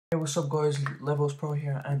Hey, what's up guys, Levels Pro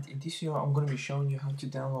here, and in this video I'm going to be showing you how to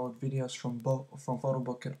download videos from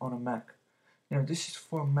Photobucket on a Mac. This is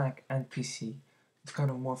for Mac and PC. It's kind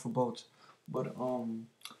of more for both. But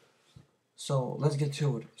so let's get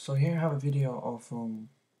to it. So here I have a video of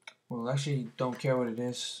well, actually don't care what it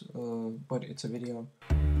is, but it's a video,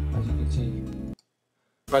 as you can see.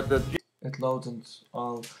 But it loads and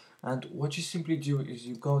all, and what you simply do is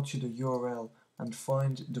you go to the URL and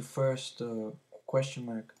find the first question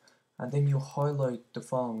mark, and then you highlight the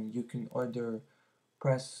following. You can either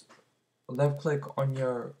press left click on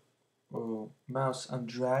your mouse and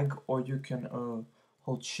drag, or you can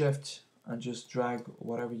hold shift and just drag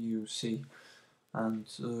whatever you see, and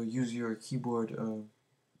use your keyboard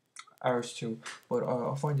arrows too, but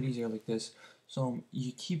I find it easier like this. So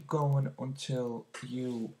you keep going until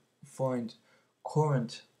you find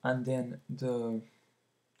current and then the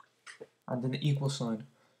equal sign,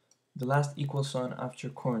 the last equal sign after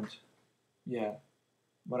current, yeah,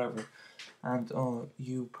 whatever, and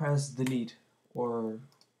you press delete or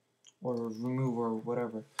remove or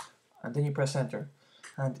whatever, and then you press enter,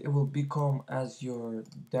 and it will become as your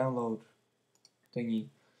download thingy.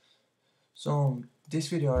 So this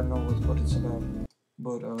video, I don't know what it's about,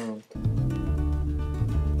 but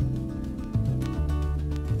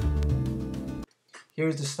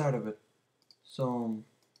here's the start of it. So,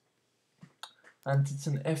 and it's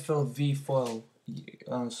an FLV file,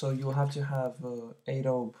 so you'll have to have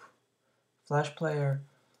Adobe Flash Player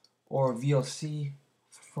or VLC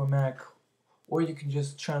for Mac, or you can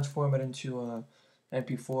just transform it into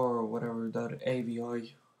MP4 or whatever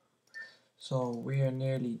 .avi. So we are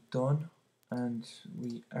nearly done, and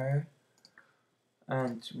we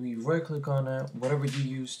right click on it, whatever you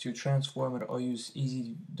use to transform it. I use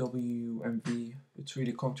EasyWMV, it's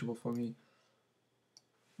really comfortable for me,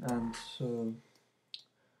 and so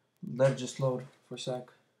let it just load for a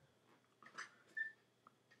sec.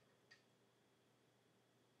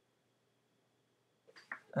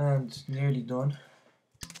 And nearly done.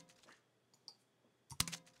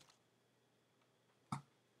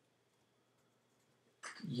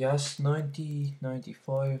 Yes, 90,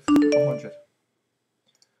 95, 100.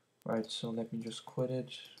 Right, so let me just quit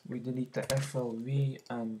it. We delete the FLV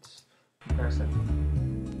and press it.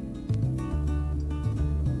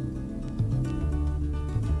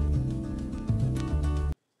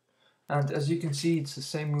 And as you can see, it's the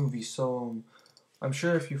same movie, so I'm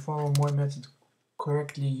sure if you follow my method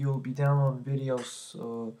correctly, you'll be downloading videos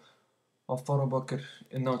of Photobucket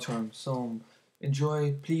in no time. So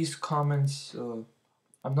enjoy, please comment.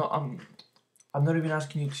 I'm not even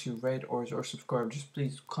asking you to rate or subscribe. Just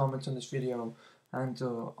please comment on this video, and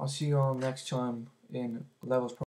I'll see you all next time in Levels Pro.